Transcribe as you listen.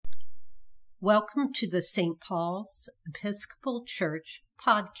Welcome to the St. Paul's Episcopal Church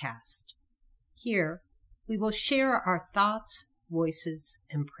podcast. Here, we will share our thoughts, voices,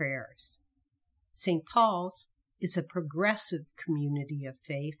 and prayers. St. Paul's is a progressive community of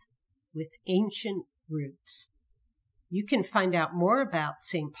faith with ancient roots. You can find out more about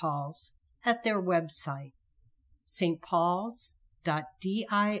St. Paul's at their website,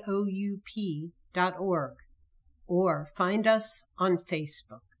 stpauls.dioup.org, or find us on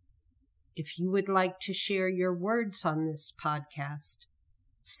Facebook. If you would like to share your words on this podcast,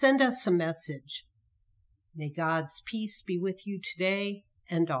 send us a message. May God's peace be with you today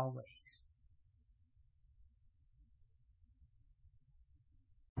and always.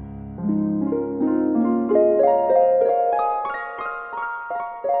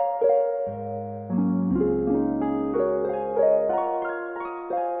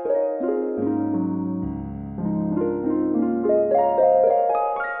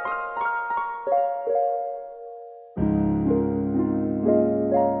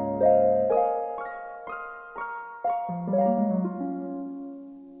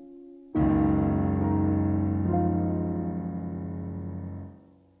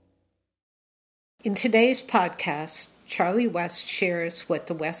 In today's podcast, Charlie West shares what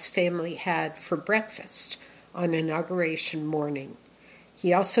the West family had for breakfast on inauguration morning.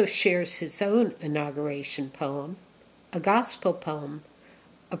 He also shares his own inauguration poem, a gospel poem,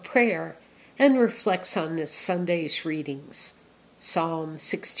 a prayer, and reflects on this Sunday's readings, Psalm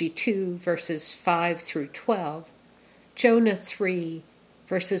 62, verses 5 through 12, Jonah 3,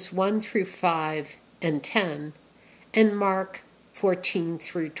 verses 1 through 5 and 10, and Mark 14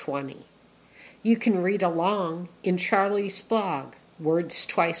 through 20. You can read along in Charlie's blog, Words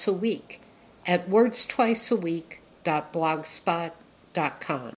Twice a Week, at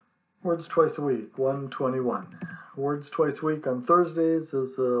wordstwiceaweek.blogspot.com. Words Twice a Week, 121. Words Twice a Week on Thursdays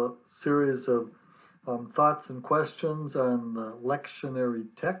is a series of thoughts and questions on the lectionary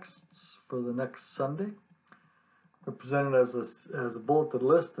texts for the next Sunday. They're presented as a bulleted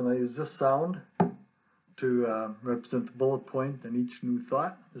list, and I use this sound to represent the bullet point and each new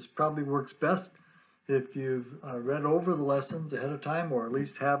thought. This probably works best if you've read over the lessons ahead of time, or at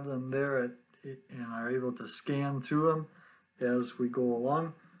least have them there and are able to scan through them as we go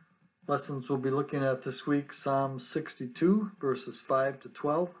along. Lessons we'll be looking at this week: Psalm 62, verses 5 to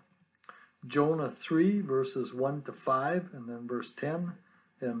 12, Jonah 3, verses 1 to 5, and then verse 10,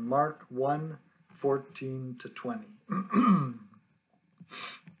 and Mark 1, 14 to 20.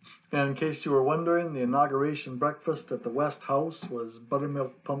 And in case you were wondering, the inauguration breakfast at the West House was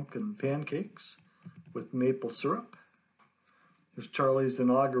buttermilk pumpkin pancakes with maple syrup. Here's Charlie's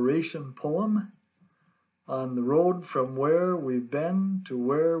inauguration poem: On the road from where we've been to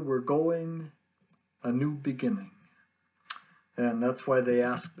where we're going, a new beginning. And that's why they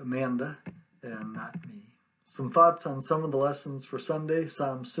asked Amanda and not me. Some thoughts on some of the lessons for Sunday: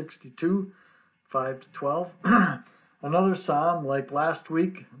 Psalm 62, 5 to 12. Another psalm, like last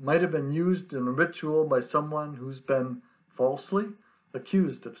week, might have been used in a ritual by someone who's been falsely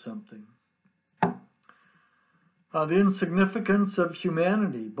accused of something. The insignificance of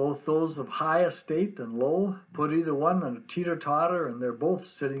humanity, both those of high estate and low, put either one on a teeter-totter and they're both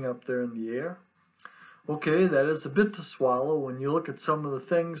sitting up there in the air. Okay, that is a bit to swallow when you look at some of the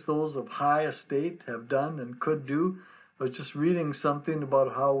things those of high estate have done and could do. I was just reading something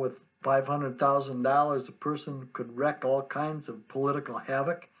about how with $500,000 a person could wreak all kinds of political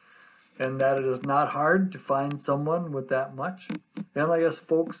havoc, and that it is not hard to find someone with that much. And I guess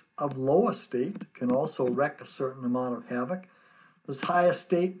folks of low estate can also wreak a certain amount of havoc. Does high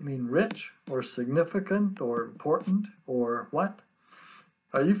estate mean rich or significant or important or what?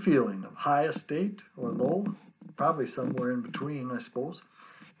 Are you feeling of high estate or low? Probably somewhere in between, I suppose.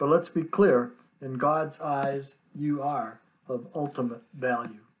 But let's be clear, in God's eyes, you are of ultimate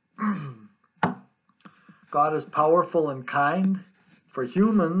value. God is powerful and kind. For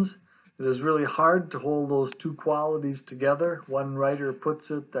humans, it is really hard to hold those two qualities together. One writer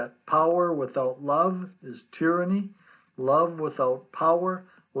puts it that power without love is tyranny. Love without power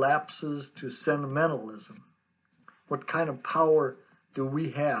lapses to sentimentalism. What kind of power do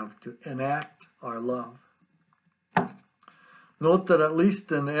we have to enact our love? Note that at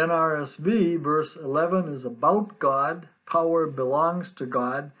least in the NRSV, verse 11 is about God, power belongs to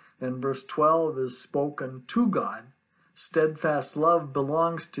God, and verse 12 is spoken to God. Steadfast love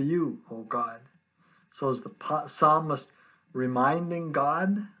belongs to you, O God. So is the psalmist reminding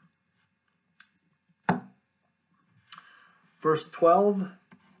God? Verse 12,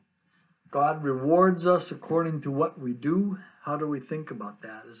 God rewards us according to what we do. How do we think about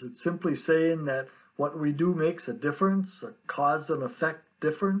that? Is it simply saying that what we do makes a difference, a cause and effect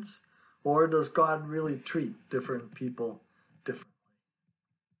difference? Or does God really treat different people differently?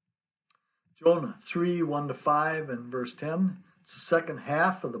 Jonah 3, 1-5 and verse 10. It's the second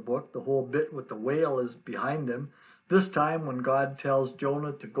half of the book. The whole bit with the whale is behind him. This time when God tells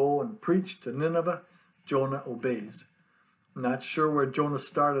Jonah to go and preach to Nineveh, Jonah obeys. I'm not sure where Jonah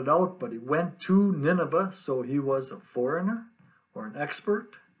started out, but he went to Nineveh, so he was a foreigner or an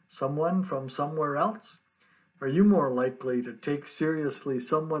expert, someone from somewhere else. Are you more likely to take seriously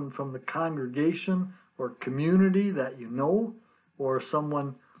someone from the congregation or community that you know, or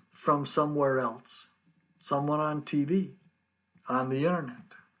someone from somewhere else? Someone on TV, on the internet.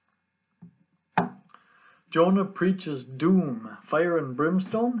 Jonah preaches doom, fire and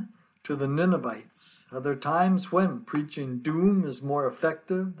brimstone, to the Ninevites. Are there times when preaching doom is more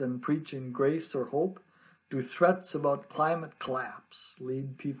effective than preaching grace or hope? Do threats about climate collapse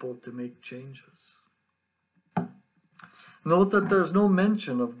lead people to make changes? Note that there's no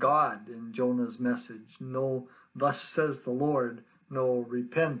mention of God in Jonah's message. No, thus says the Lord. No,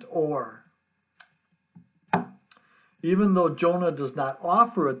 repent or. Even though Jonah does not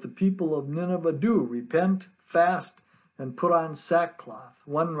offer it, the people of Nineveh do. Repent, fast, and put on sackcloth.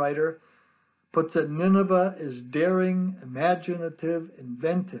 One writer puts it, Nineveh is daring, imaginative,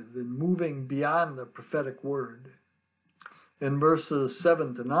 inventive, and moving beyond the prophetic word. In verses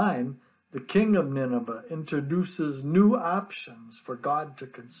 7-9, the king of Nineveh introduces new options for God to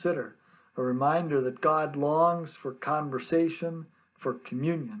consider, a reminder that God longs for conversation, for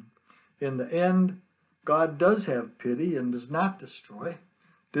communion. In the end, God does have pity and does not destroy.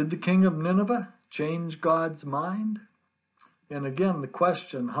 Did the king of Nineveh change God's mind? And again, the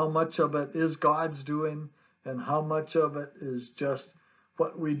question, how much of it is God's doing and how much of it is just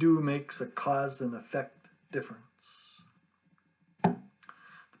what we do makes a cause and effect difference? The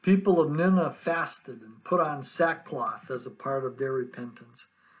people of Nineveh fasted and put on sackcloth as a part of their repentance.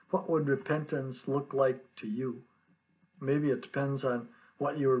 What would repentance look like to you? Maybe it depends on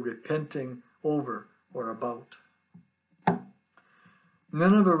what you are repenting over or about.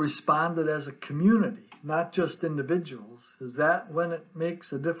 Nineveh responded as a community, not just individuals. Is that when it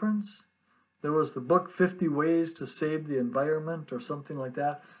makes a difference? There was the book 50 Ways to Save the Environment or something like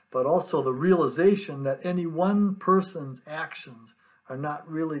that, but also the realization that any one person's actions are not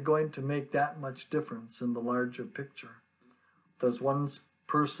really going to make that much difference in the larger picture. Does one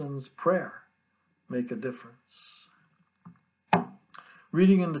person's prayer make a difference?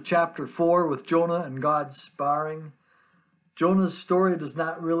 Reading into chapter 4 with Jonah and God sparring, Jonah's story does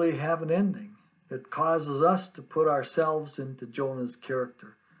not really have an ending. It causes us to put ourselves into Jonah's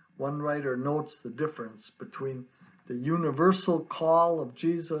character. One writer notes the difference between the universal call of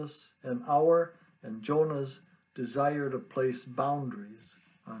Jesus and our and Jonah's desire to place boundaries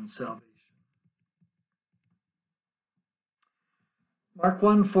on salvation. Mark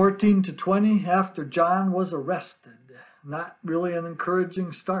 1:14-20, after John was arrested. Not really an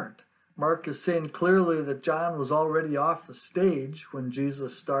encouraging start. Mark is saying clearly that John was already off the stage when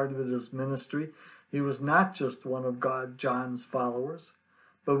Jesus started his ministry. He was not just one of John's followers.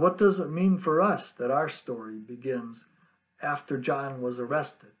 But what does it mean for us that our story begins after John was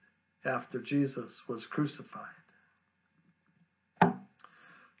arrested, after Jesus was crucified?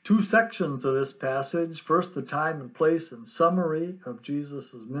 Two sections of this passage. First, the time and place and summary of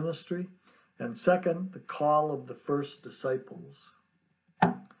Jesus' ministry. And second, the call of the first disciples.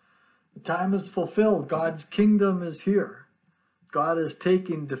 The time is fulfilled. God's kingdom is here. God is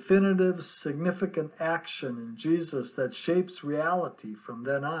taking definitive, significant action in Jesus that shapes reality from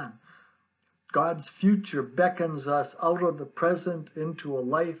then on. God's future beckons us out of the present into a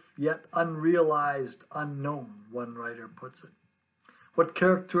life yet unrealized, unknown, one writer puts it. What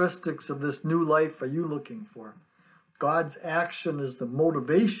characteristics of this new life are you looking for? God's action is the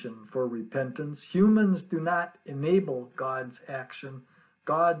motivation for repentance. Humans do not enable God's action.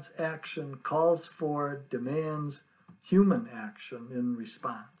 God's action calls for, demands human action in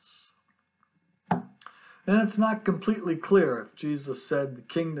response. And it's not completely clear if Jesus said the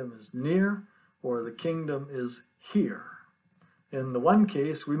kingdom is near or the kingdom is here. In the one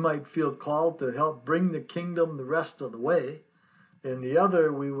case, we might feel called to help bring the kingdom the rest of the way. In the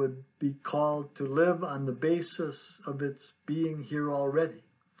other, we would be called to live on the basis of its being here already.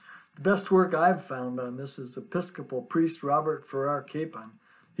 The best work I've found on this is Episcopal priest Robert Farrar Capon.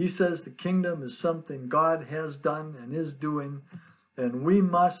 He says the kingdom is something God has done and is doing, and we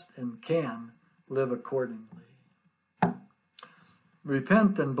must and can live accordingly.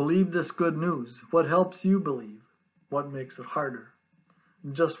 Repent and believe this good news. What helps you believe? What makes it harder?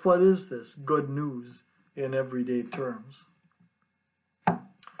 And just what is this good news in everyday terms?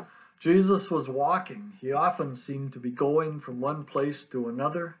 Jesus was walking. He often seemed to be going from one place to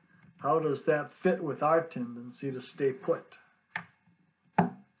another, How does that fit with our tendency to stay put?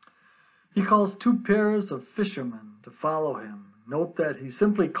 He calls 2 pairs of fishermen to follow him. Note that he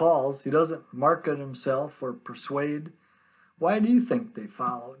simply calls. He doesn't market himself or persuade. Why do you think they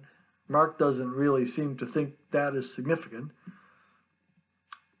followed? Mark doesn't really seem to think that is significant.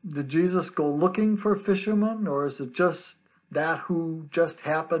 Did Jesus go looking for fishermen, or is it just that who just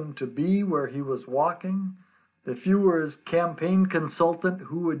happened to be where he was walking? If you were his campaign consultant,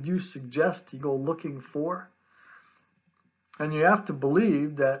 who would you suggest he go looking for? And you have to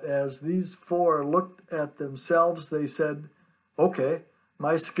believe that as these 4 looked at themselves, they said, okay,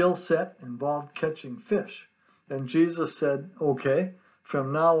 my skill set involved catching fish. And Jesus said, okay,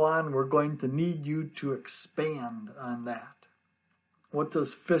 from now on, we're going to need you to expand on that. What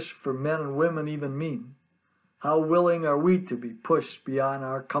does fish for men and women even mean? How willing are we to be pushed beyond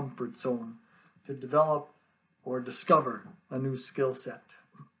our comfort zone to develop or discover a new skill set?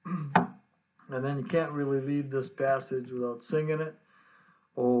 And then you can't really leave this passage without singing it.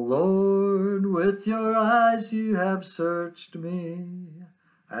 O Lord, with your eyes you have searched me,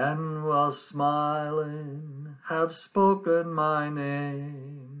 and while smiling have spoken my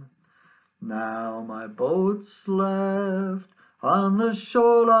name. Now my boat's left on the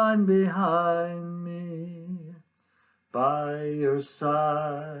shoreline behind me. By your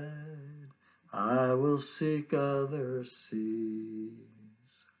side I will seek other seas.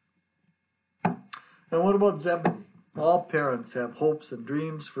 And what about Zebedee? All parents have hopes and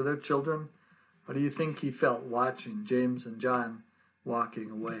dreams for their children. How do you think he felt watching James and John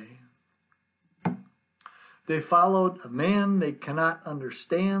walking away? They followed a man they cannot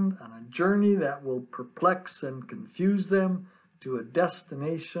understand on a journey that will perplex and confuse them to a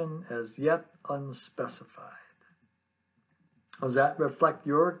destination as yet unspecified. Does that reflect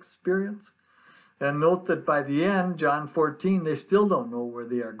your experience? And note that by the end, John 14, they still don't know where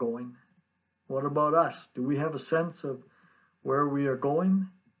they are going. What about us? Do we have a sense of where we are going?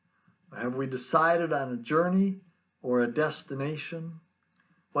 Have we decided on a journey or a destination?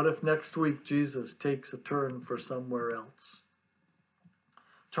 What if next week Jesus takes a turn for somewhere else?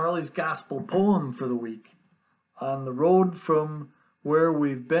 Charlie's gospel poem for the week. On the road from where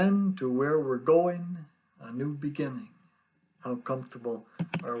we've been to where we're going, a new beginning. How comfortable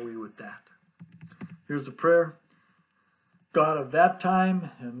are we with that? Here's a prayer. God of that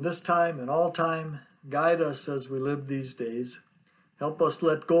time and this time and all time, guide us as we live these days. Help us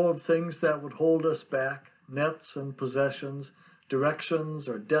let go of things that would hold us back, nets and possessions, directions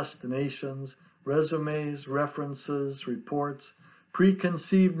or destinations, resumes, references, reports,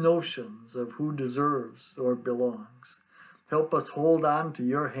 preconceived notions of who deserves or belongs. Help us hold on to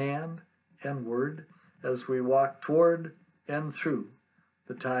your hand and word as we walk toward and through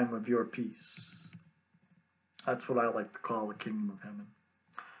the time of your peace. That's what I like to call the kingdom of heaven.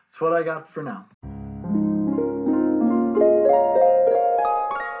 That's what I got for now.